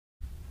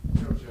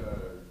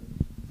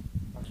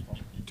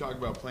talk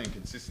about playing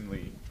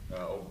consistently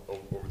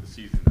over the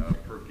season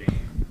per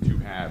game, two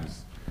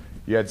halves.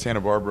 You had Santa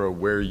Barbara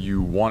where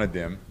you wanted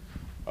them,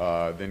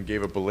 then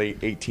gave up a late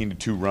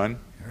 18-2 run,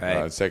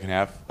 second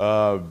half.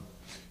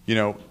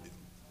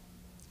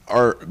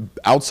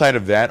 Outside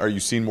of that, are you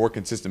seeing more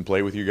consistent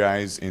play with you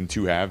guys in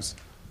two halves?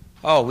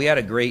 Oh, we had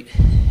a great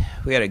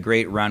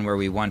run where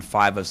we won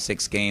 5 of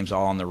 6 games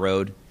all on the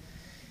road.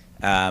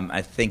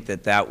 I think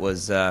that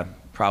was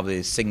probably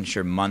a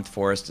signature month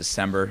for us,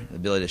 December, the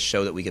ability to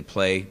show that we could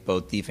play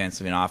both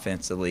defensively and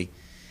offensively.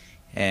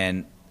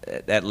 And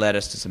that led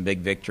us to some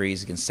big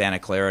victories against Santa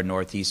Clara,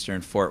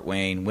 Northeastern, Fort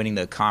Wayne, winning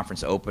the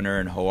conference opener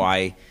in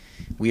Hawaii.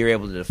 We were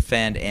able to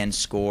defend and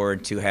score in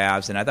two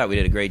halves, and I thought we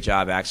did a great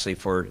job actually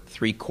for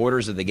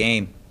 3/4 of the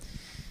game.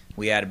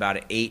 We had about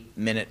an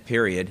 8-minute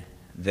period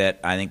that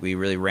I think we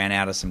really ran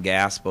out of some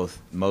gas, both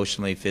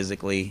emotionally,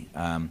 physically.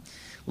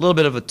 A little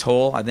bit of a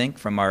toll, I think,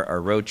 from our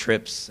road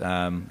trips.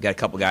 Got a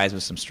couple guys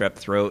with some strep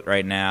throat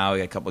right now. We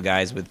got a couple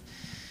guys with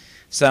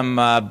some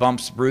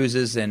bumps,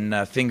 bruises,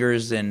 and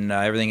fingers and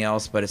everything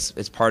else. But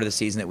it's part of the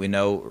season that we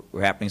know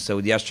we're happening. So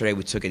yesterday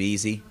we took it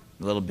easy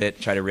a little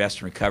bit, try to rest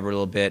and recover a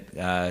little bit.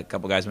 A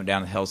couple guys went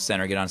down to the health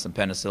center, get on some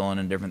penicillin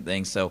and different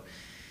things. So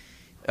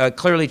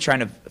clearly trying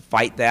to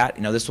fight that.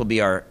 This will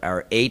be our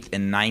 8th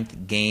and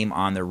 9th game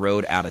on the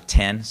road out of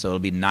 10. So it'll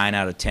be 9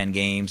 out of 10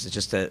 games. It's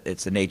just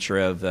it's the nature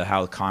of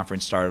how the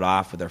conference started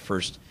off with our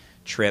first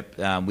trip.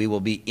 We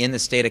will be in the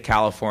state of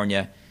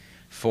California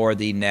for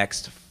the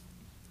next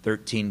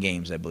 13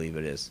 games, I believe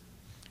it is.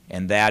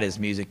 And that is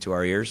music to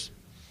our ears.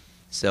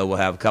 So we'll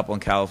have a couple in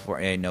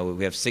California.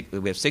 We have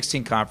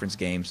 16 conference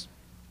games,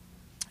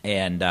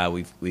 and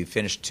we've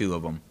finished 2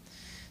 of them.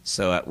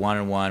 So at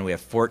 1-1, we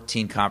have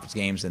 14 conference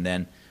games, and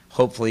then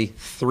hopefully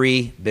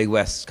 3 Big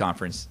West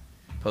Conference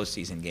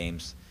postseason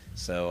games.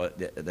 So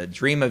the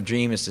dream of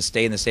dream is to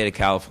stay in the state of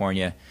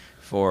California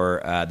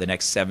for the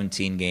next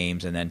 17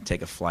 games, and then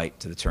take a flight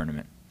to the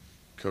tournament.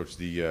 Coach,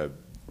 the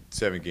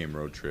 7-game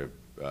road trip.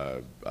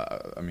 How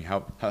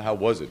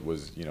was it?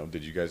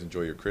 Did you guys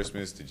enjoy your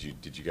Christmas? Did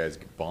you guys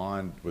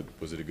bond?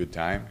 Was it a good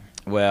time?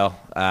 Well,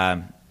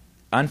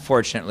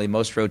 unfortunately,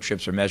 most road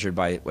trips are measured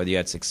by whether you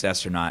had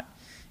success or not.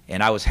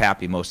 And I was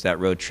happy most of that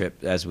road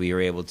trip as we were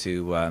able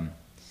to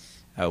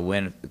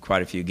win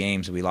quite a few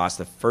games. We lost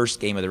the first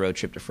game of the road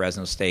trip to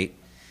Fresno State,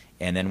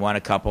 and then won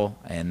a couple,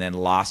 and then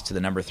lost to the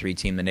number 3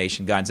 team in the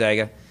nation,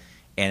 Gonzaga,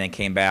 and then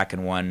came back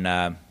and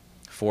won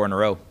 4 in a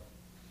row.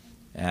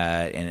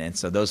 And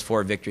so those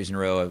 4 victories in a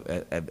row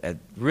have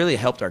really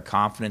helped our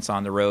confidence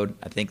on the road.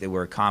 I think that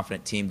we're a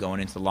confident team going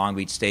into the Long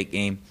Beach State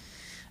game,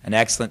 an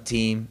excellent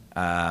team.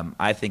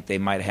 I think they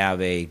might have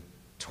a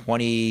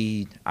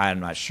 20, I'm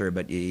not sure,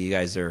 but you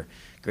guys are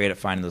great at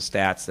finding those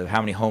stats of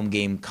how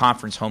many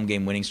conference home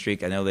game winning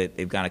streak. I know that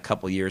they've gone a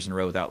couple years in a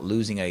row without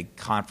losing a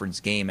conference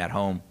game at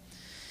home,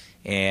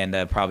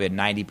 and probably a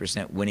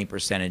 90% winning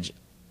percentage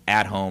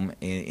at home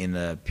in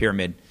the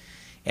pyramid.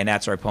 And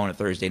that's our opponent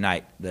Thursday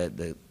night.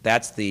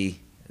 That's the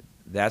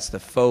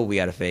foe we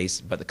got to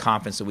face. But the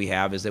confidence that we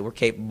have is that we're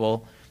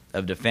capable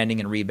of defending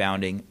and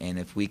rebounding, and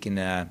if we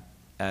can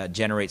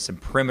generate some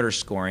perimeter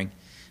scoring,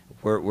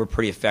 we're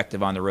pretty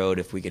effective on the road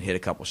if we can hit a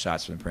couple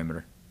shots from the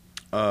perimeter.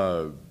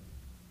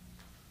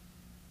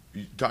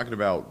 Talking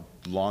about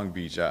Long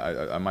Beach,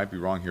 I might be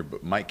wrong here,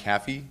 but Mike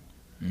Caffey,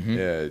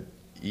 who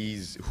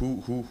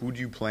do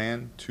you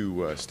plan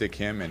to stick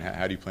him, and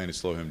how do you plan to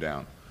slow him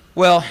down?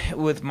 Well,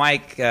 with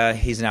Mike,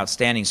 he's an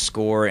outstanding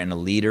scorer and a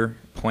leader,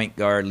 point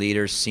guard,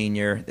 leader,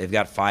 senior. They've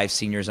got 5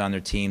 seniors on their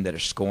team that are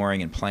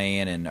scoring and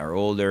playing and are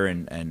older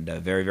and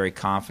very, very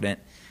confident.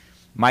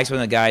 Mike's one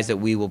of the guys that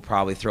we will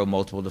probably throw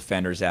multiple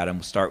defenders at him.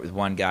 We'll start with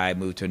one guy,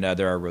 move to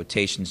another. Our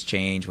rotations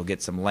change. We'll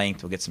get some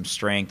length. We'll get some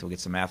strength. We'll get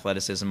some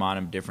athleticism on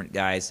him, different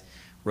guys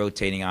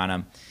rotating on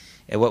him.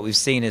 And what we've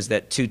seen is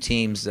that 2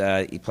 teams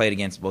he played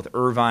against, both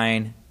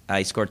Irvine,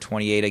 he scored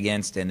 28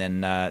 against, and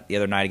then the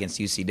other night against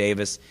UC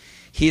Davis.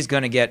 He's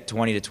going to get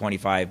 20 to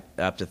 25,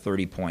 up to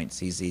 30 points.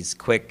 He's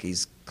quick.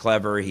 He's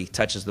clever. He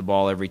touches the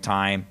ball every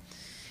time.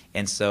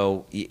 And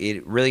so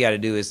it really got to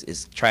do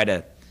is try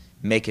to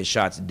make his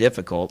shots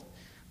difficult,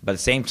 but at the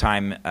same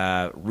time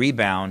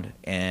rebound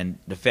and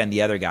defend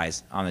the other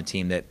guys on the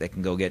team that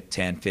can go get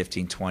 10,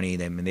 15, 20.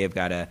 They've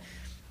got a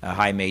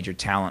high major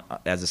talent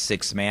as a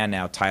 6th man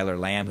now, Tyler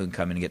Lamb, who can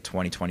come in and get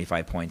 20,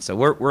 25 points. So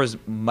we're as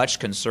much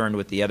concerned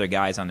with the other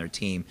guys on their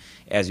team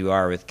as you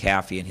are with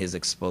Caffey and his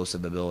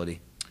explosive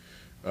ability.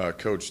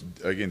 Coach,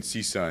 against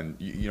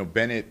CSUN,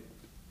 Bennett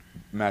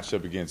matched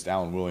up against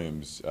Alan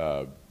Williams.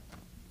 I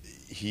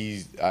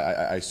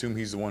assume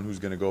he's the one who's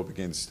going to go up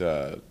against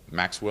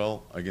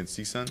Maxwell against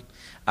CSUN?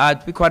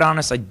 To be quite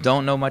honest, I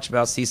don't know much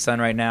about CSUN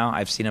right now.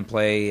 I've seen him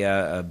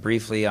play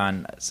briefly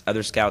on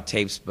other scout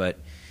tapes, but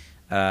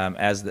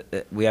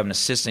we have an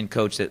assistant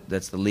coach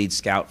that's the lead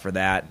scout for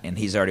that, and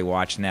he's already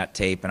watching that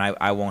tape, and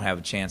I won't have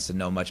a chance to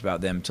know much about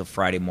them until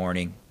Friday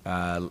morning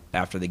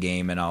after the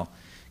game, and I'll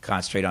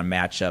concentrate on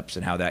matchups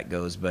and how that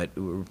goes. But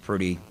we're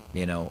pretty,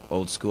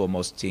 old school.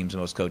 Most teams,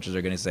 most coaches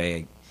are going to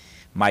say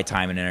my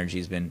time and energy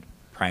has been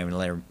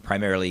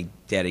primarily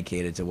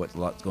dedicated to what's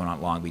going on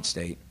at Long Beach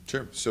State.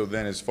 Sure. So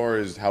then, as far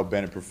as how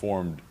Bennett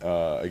performed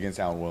against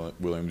Allen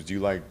Williams, do you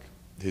like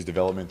his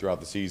development throughout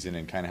the season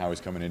and kind of how he's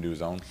coming into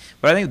his own?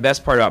 But I think the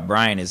best part about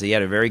Brian is he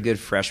had a very good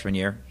freshman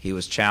year. He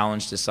was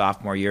challenged his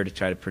sophomore year to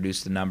try to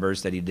produce the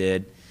numbers that he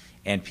did,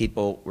 and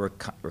people were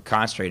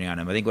concentrating on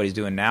him. I think what he's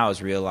doing now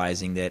is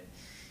realizing that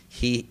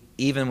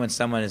even when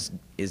someone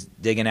is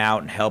digging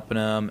out and helping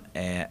him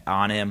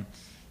on him,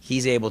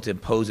 he's able to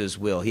impose his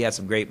will. He had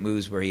some great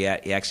moves where he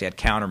actually had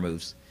counter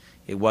moves.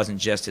 It wasn't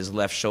just his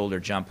left shoulder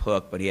jump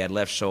hook, but he had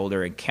left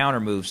shoulder and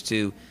counter moves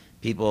too,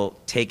 people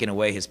taking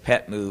away his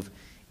pet move,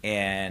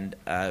 and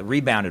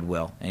rebounded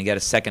well. And he got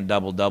a second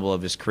double-double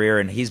of his career,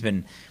 and he's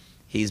been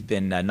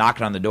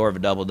knocking on the door of a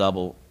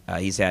double-double.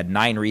 He's had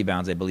 9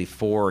 rebounds, I believe,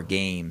 4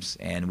 games.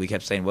 And we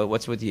kept saying,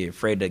 what's with you? You're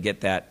afraid to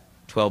get that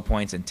 12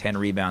 points and 10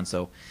 rebounds.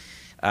 So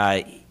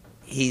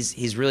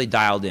he's really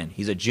dialed in.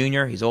 He's a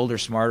junior. He's older,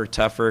 smarter,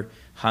 tougher,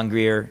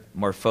 hungrier,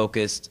 more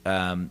focused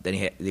than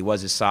he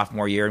was his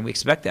sophomore year, and we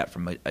expect that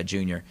from a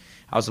junior.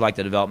 I also like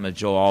the development of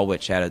Joel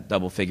Allwich, had a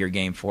double-figure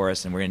game for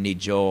us, and we're going to need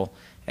Joel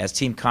as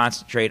team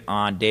concentrate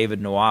on David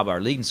Nawab,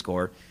 our leading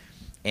scorer.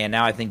 And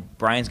now I think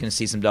Brian's going to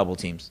see some double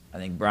teams. I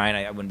think Brian,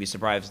 I wouldn't be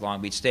surprised if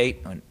Long Beach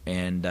State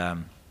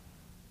and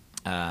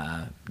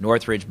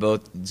Northridge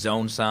both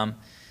zone some,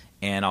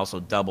 and also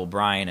double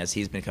Brian as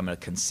he's becoming a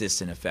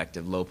consistent,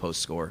 effective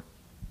low-post scorer.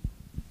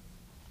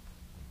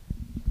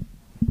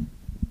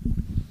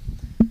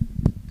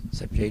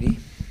 What's up, JD? Morning,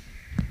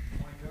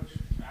 Coach.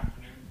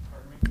 Afternoon,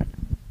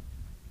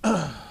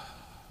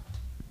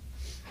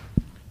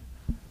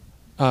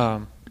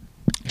 pardon me.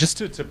 Just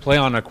to play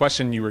on a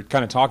question, you were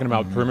kind of talking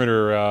about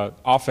perimeter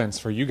offense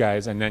for you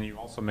guys, and then you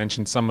also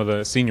mentioned some of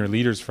the senior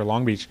leaders for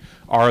Long Beach.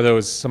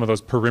 Are some of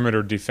those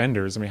perimeter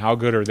defenders? I mean, how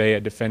good are they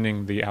at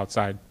defending the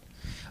outside?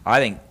 I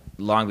think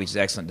Long Beach is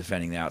excellent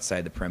defending the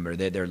outside the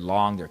perimeter. They're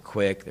long, they're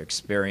quick, they're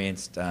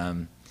experienced.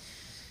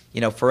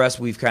 For us,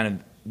 we've kind of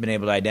been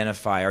able to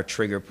identify our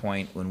trigger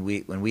point when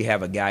we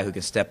have a guy who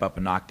can step up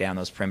and knock down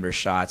those perimeter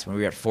shots. When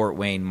we were at Fort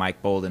Wayne,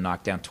 Mike Bolden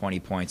knocked down 20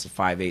 points of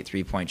 5'8"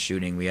 three-point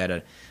shooting. We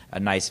had a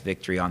nice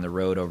victory on the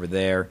road over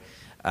there.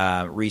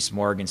 Reese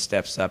Morgan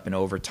steps up in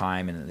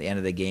overtime and at the end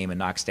of the game and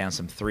knocks down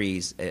some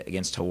threes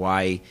against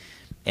Hawaii.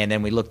 And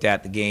then we looked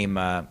at the game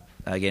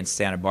against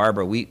Santa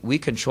Barbara. We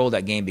controlled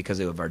that game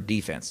because of our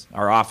defense.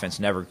 Our offense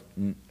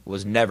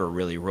was never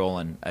really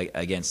rolling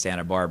against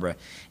Santa Barbara.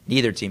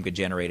 Neither team could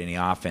generate any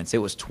offense. It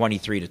was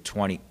 23 to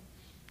 20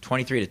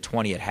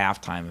 at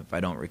halftime, if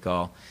I don't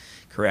recall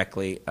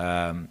correctly.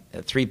 A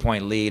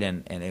 3-point lead,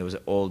 and it was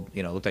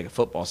looked like a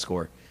football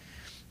score.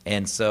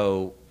 And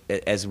so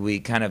as we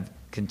kind of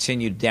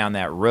continued down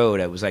that road,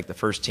 it was like the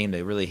first team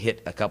that really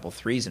hit a couple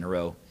threes in a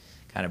row,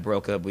 kind of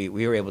broke up. We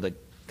were able to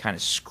kind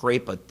of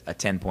scrape a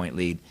 10-point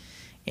lead,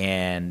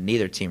 and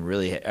neither team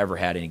really ever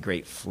had any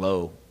great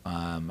flow.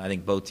 I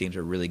think both teams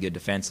are really good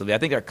defensively. I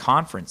think our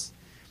conference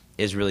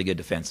is really good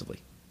defensively.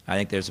 I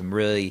think there's some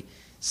really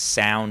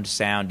sound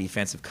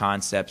defensive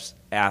concepts,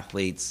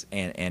 athletes,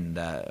 and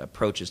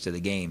approaches to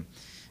the game.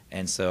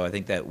 And so I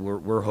think that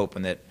we're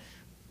hoping that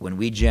when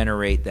we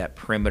generate that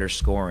perimeter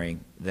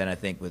scoring, then I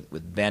think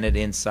with Bennett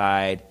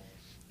inside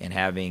and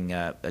having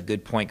a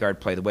good point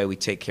guard play the way we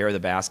take care of the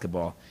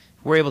basketball,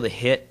 we're able to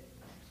hit.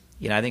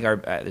 I think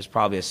there's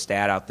probably a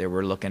stat out there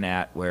we're looking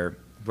at where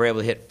we're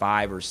able to hit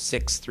 5 or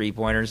 6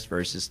 3-pointers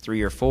versus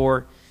 3 or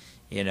 4.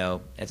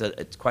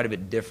 It's quite a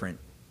bit different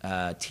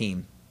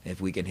team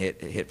if we can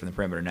hit from the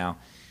perimeter. Now,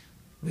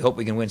 we hope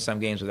we can win some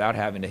games without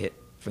having to hit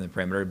from the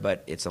perimeter,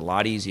 but it's a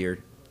lot easier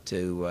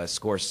to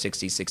score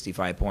 60,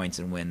 65 points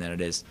and win than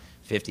it is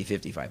 50,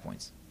 55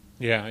 points.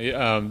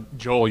 Yeah,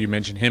 Joel, you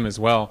mentioned him as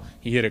well.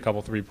 He hit a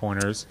couple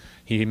 3-pointers.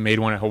 He made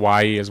one at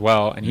Hawaii as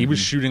well, and he was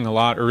shooting a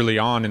lot early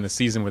on in the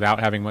season without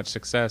having much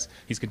success.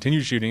 He's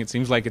continued shooting. It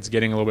seems like it's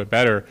getting a little bit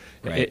better.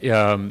 Right.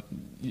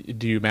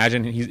 Do you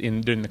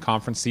imagine during the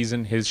conference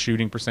season, his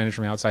shooting percentage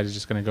from the outside is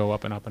just going to go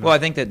up and up and up? Well, I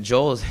think that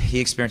Joel, he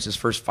experienced his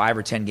first 5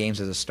 or 10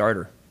 games as a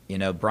starter.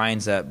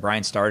 Brian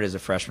started as a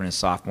freshman and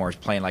sophomore,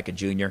 playing like a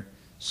junior,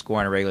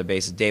 scoring on a regular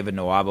basis. David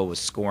Nawaba was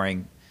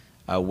scoring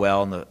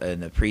well in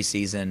the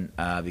preseason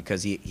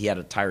because he had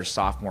a entire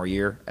sophomore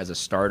year as a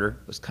starter,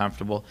 was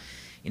comfortable.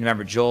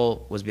 Remember,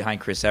 Joel was behind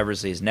Chris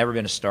Eversley. He's never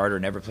been a starter,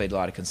 never played a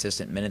lot of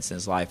consistent minutes in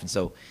his life. And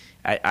so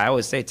I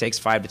always say it takes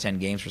 5 to 10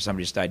 games for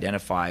somebody just to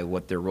identify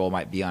what their role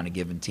might be on a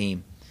given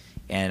team.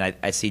 And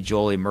I see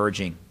Joel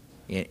emerging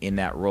in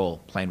that role,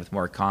 playing with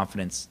more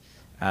confidence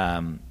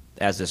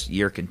as this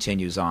year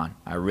continues on.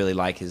 I really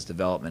like his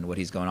development, what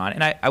he's going on.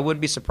 And I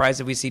wouldn't be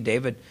surprised if we see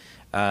David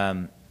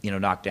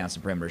knock down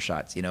some perimeter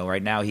shots.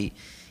 Right now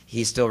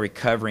he's still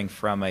recovering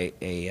from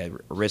a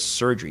wrist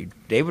surgery.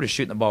 David was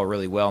shooting the ball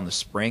really well in the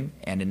spring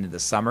and into the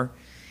summer,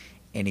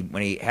 and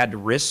when he had the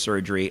wrist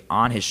surgery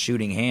on his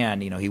shooting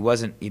hand, he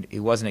wasn't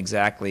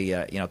exactly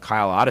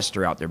Kyle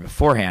Oddister out there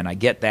beforehand. I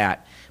get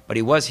that, but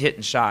he was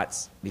hitting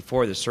shots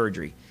before the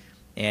surgery,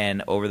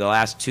 and over the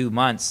last 2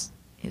 months,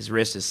 his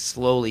wrist is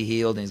slowly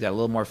healed and he's got a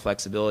little more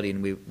flexibility.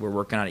 And we're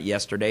working on it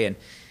yesterday, and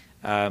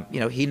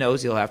he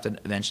knows he'll have to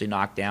eventually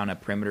knock down a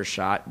perimeter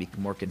shot, be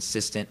more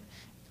consistent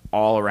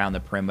all around the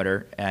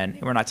perimeter.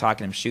 And we're not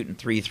talking him shooting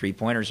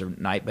 3-3-pointers a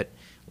night, but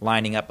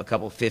lining up a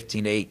couple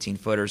 15 to 18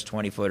 footers,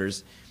 20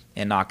 footers,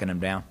 and knocking them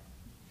down.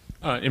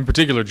 In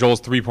particular, Joel's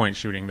three-point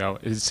shooting, though,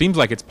 it seems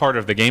like it's part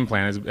of the game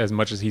plan as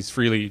much as he's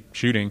freely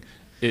shooting.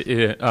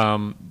 Is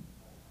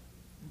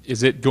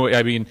that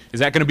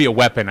going to be a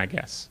weapon, I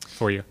guess,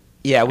 for you?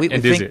 Yeah, we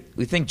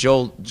think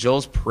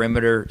Joel's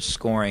perimeter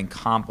scoring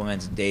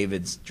complements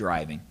David's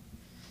driving.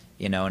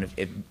 And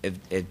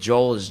if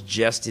Joel is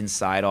just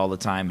inside all the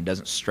time and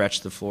doesn't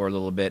stretch the floor a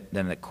little bit,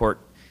 then the court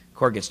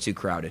gets too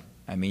crowded.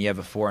 I mean, you have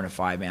a 4 and a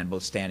 5 man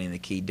both standing in the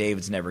key.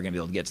 David's never going to be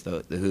able to get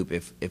to the hoop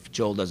if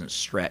Joel doesn't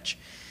stretch.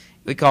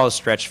 We call it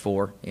stretch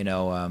 4.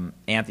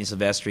 Anthony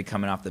Silvestri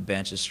coming off the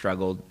bench has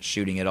struggled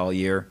shooting it all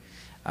year.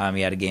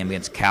 He had a game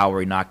against Cal where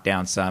he knocked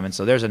down some. And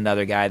so there's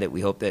another guy that we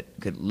hope that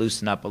could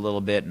loosen up a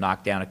little bit,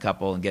 knock down a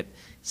couple, and get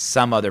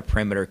some other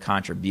perimeter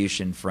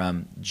contribution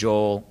from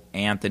Joel,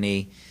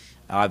 Anthony.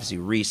 Obviously,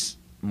 Reese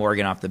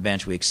Morgan off the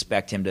bench. We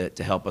expect him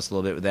to help us a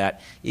little bit with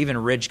that. Even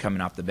Ridge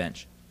coming off the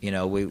bench.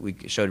 We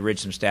showed Ridge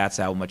some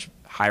stats, how much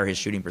higher his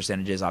shooting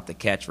percentage is off the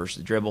catch versus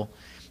the dribble.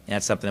 And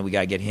that's something that we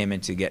got to get him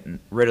into, getting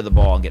rid of the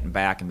ball and getting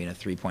back and being a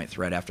three-point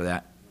threat after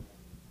that.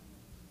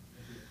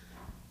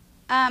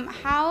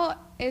 How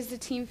is the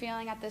team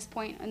feeling at this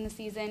point in the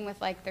season with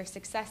their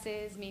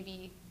successes,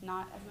 maybe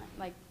not as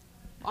much,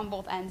 on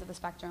both ends of the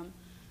spectrum?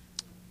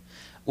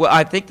 Well,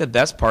 I think the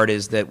best part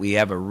is that we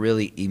have a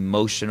really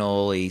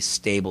emotionally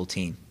stable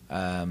team.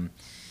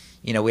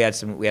 We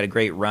had a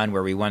great run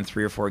where we won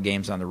 3 or 4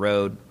 games on the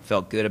road,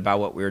 felt good about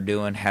what we were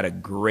doing, had a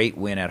great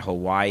win at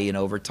Hawaii in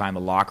overtime.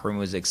 The locker room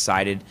was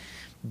excited.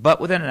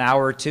 But within an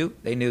hour or two,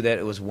 they knew that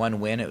it was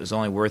one win. It was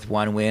only worth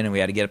one win, and we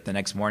had to get up the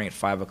next morning at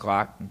 5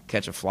 o'clock and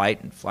catch a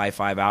flight and fly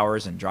 5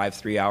 hours and drive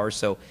 3 hours.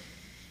 So,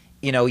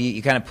 you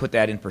kind of put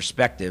that in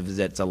perspective,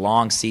 that it's a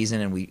long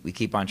season, and we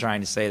keep on trying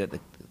to say that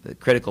the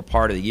critical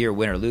part of the year,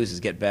 win or lose, is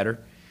get better.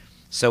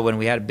 So when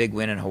we had a big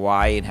win in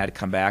Hawaii and had to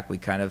come back, we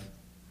kind of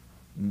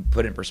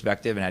put it in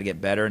perspective and had to get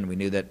better, and we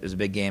knew that it was a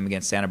big game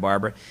against Santa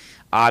Barbara.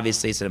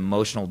 Obviously, it's an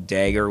emotional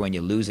dagger when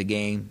you lose a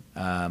game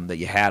that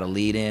you had a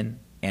lead in,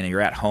 and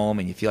you're at home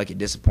and you feel like you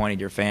disappointed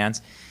your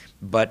fans.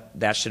 But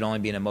that should only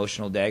be an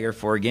emotional dagger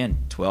for, again,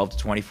 12 to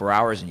 24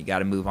 hours, and you got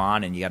to move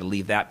on, and you got to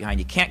leave that behind.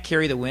 You can't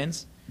carry the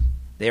wins.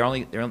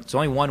 It's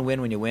only one win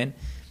when you win,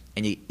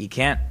 and you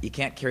can't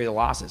carry the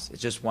losses.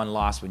 It's just one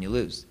loss when you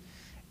lose.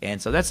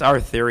 And so that's our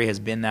theory, has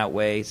been that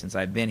way since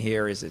I've been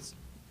here, is it's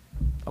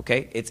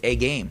a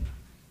game.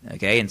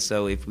 Okay, and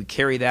so if we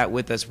carry that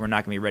with us, we're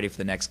not going to be ready for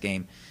the next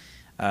game.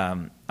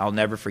 I'll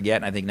never forget,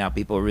 and I think now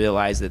people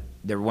realize that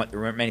there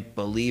weren't many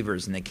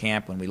believers in the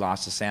camp when we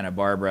lost to Santa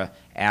Barbara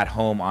at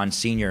home on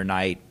senior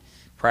night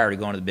prior to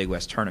going to the Big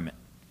West tournament.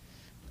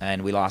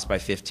 And we lost by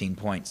 15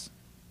 points.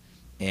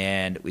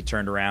 And we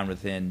turned around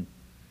within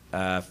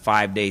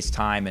 5 days'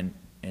 time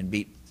and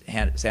beat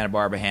Santa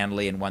Barbara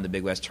handily and won the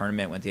Big West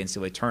tournament, went to the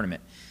NCAA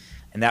tournament.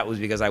 And that was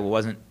because I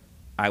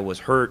was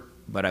hurt,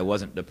 but I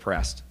wasn't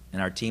depressed.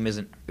 And our team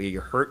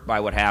you're hurt by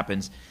what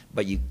happens,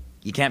 but you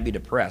can't be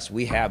depressed.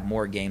 We have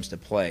more games to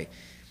play.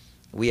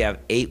 We have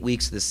 8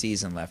 weeks of the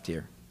season left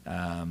here,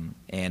 and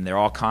they're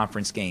all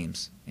conference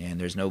games, and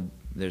there's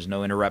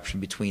no interruption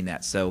between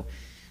that. So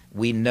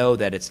we know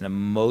that it's an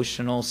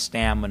emotional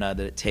stamina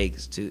that it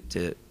takes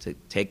to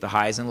take the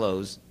highs and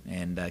lows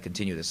and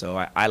continue this. So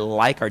I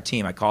like our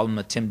team. I call them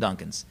the Tim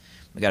Duncans.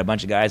 We got a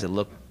bunch of guys that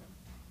look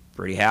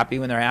pretty happy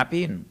when they're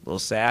happy and a little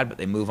sad, but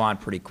they move on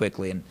pretty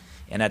quickly.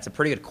 And that's a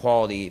pretty good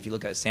quality. If you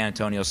look at San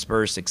Antonio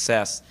Spurs'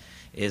 success,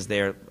 is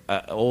they're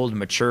old,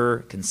 mature,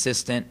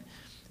 consistent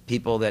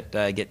people that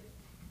get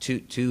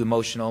too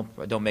emotional,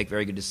 don't make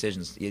very good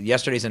decisions.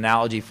 Yesterday's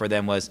analogy for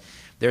them was,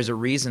 there's a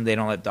reason they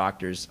don't let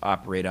doctors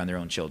operate on their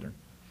own children.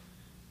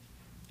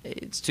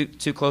 It's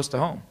too close to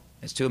home.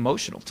 It's too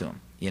emotional to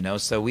them.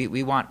 So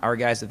we want our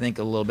guys to think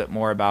a little bit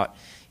more about,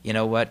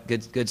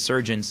 good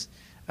surgeons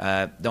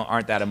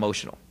aren't that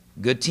emotional.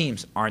 Good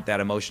teams aren't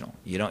that emotional.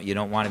 You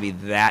don't want to be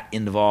that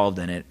involved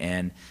in it.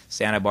 And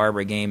Santa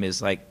Barbara game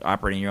is like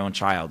operating your own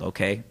child.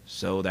 Okay,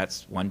 so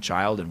that's one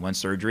child and one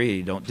surgery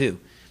you don't do.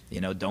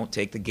 Don't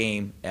take the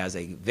game as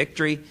a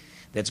victory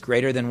that's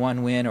greater than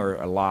one win or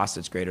a loss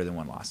that's greater than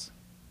one loss.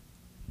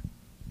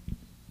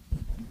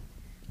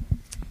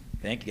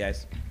 Thank you,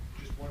 guys.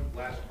 Just one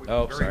last quick,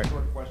 sorry.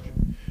 short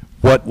question.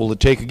 What will it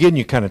take? Again,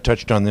 you kind of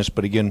touched on this,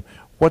 but again,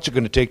 what's it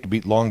going to take to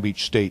beat Long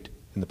Beach State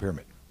in the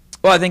pyramid?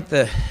 Well, I think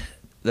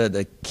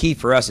the key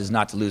for us is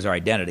not to lose our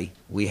identity.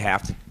 We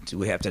have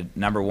to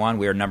number one,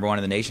 we are number one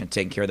in the nation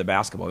taking care of the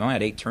basketball. We only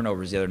had 8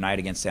 turnovers the other night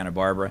against Santa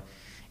Barbara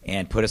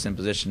and put us in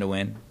position to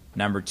win.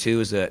 Number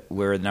two is that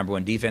we're the number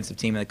one defensive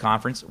team in the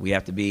conference. We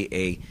have to be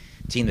a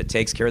team that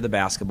takes care of the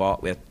basketball.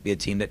 We have to be a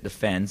team that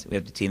defends. We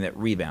have to be a team that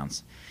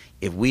rebounds.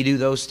 If we do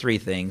those 3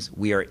 things,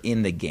 we are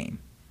in the game.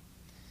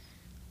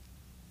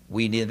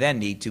 We then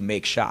need to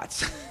make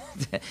shots.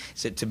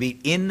 So to be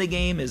in the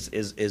game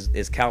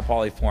is Cal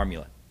Poly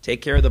formula.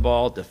 Take care of the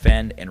ball,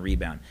 defend, and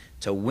rebound.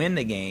 To win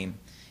the game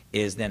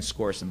is then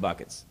score some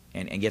buckets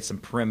and get some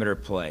perimeter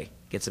play,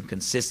 get some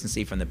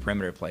consistency from the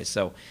perimeter play.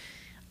 So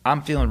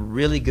I'm feeling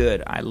really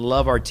good. I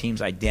love our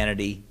team's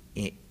identity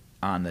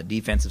on the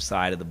defensive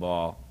side of the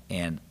ball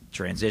and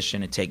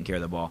transition and taking care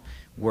of the ball.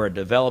 We're a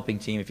developing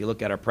team. If you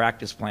look at our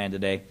practice plan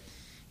today,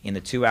 in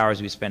the 2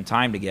 hours we spend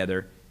time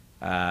together,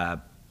 I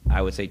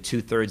would say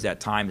 2/3 that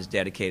time is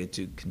dedicated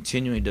to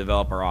continuing to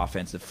develop our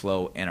offensive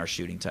flow and our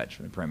shooting touch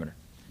from the perimeter.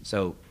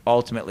 So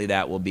ultimately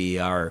that will be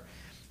our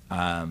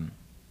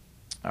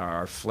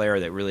flare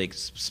that really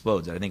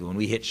explodes. I think when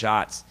we hit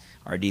shots,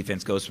 our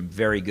defense goes from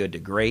very good to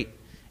great,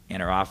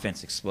 and our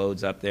offense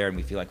explodes up there, and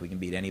we feel like we can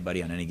beat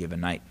anybody on any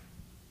given night.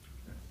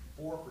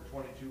 4 for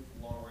 22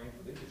 from long range.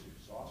 I think it's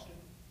exhausting.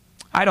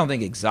 I don't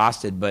think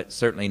exhausted, but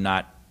certainly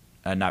not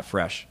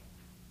fresh.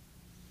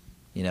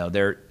 You know,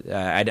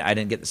 I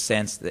didn't get the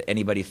sense that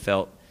anybody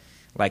felt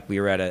like we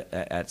were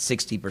at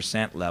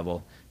 60%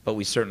 level, but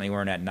we certainly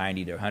weren't at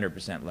 90 to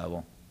 100%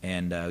 level.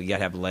 And you got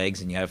to have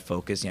legs, and you have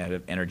focus, and you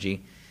have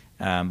energy.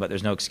 But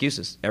there's no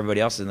excuses.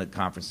 Everybody else in the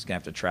conference is going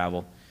to have to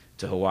travel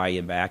to Hawaii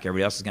and back.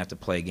 Everybody else is going to have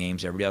to play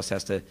games. Everybody else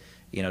has to,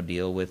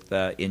 deal with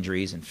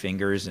injuries and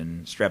fingers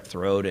and strep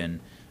throat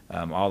and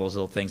all those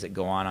little things that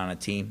go on a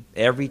team.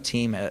 Every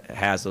team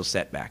has those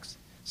setbacks.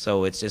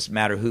 So it's just a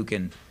matter of who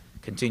can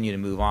continue to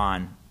move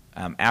on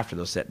after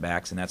those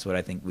setbacks, and that's what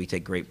I think we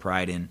take great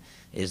pride in,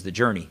 is the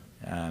journey.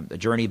 The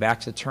journey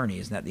back to tourney.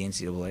 Isn't that the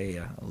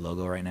NCAA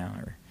logo right now,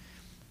 or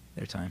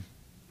their time?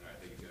 All right,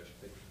 thank you, Coach.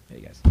 There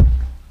you guys.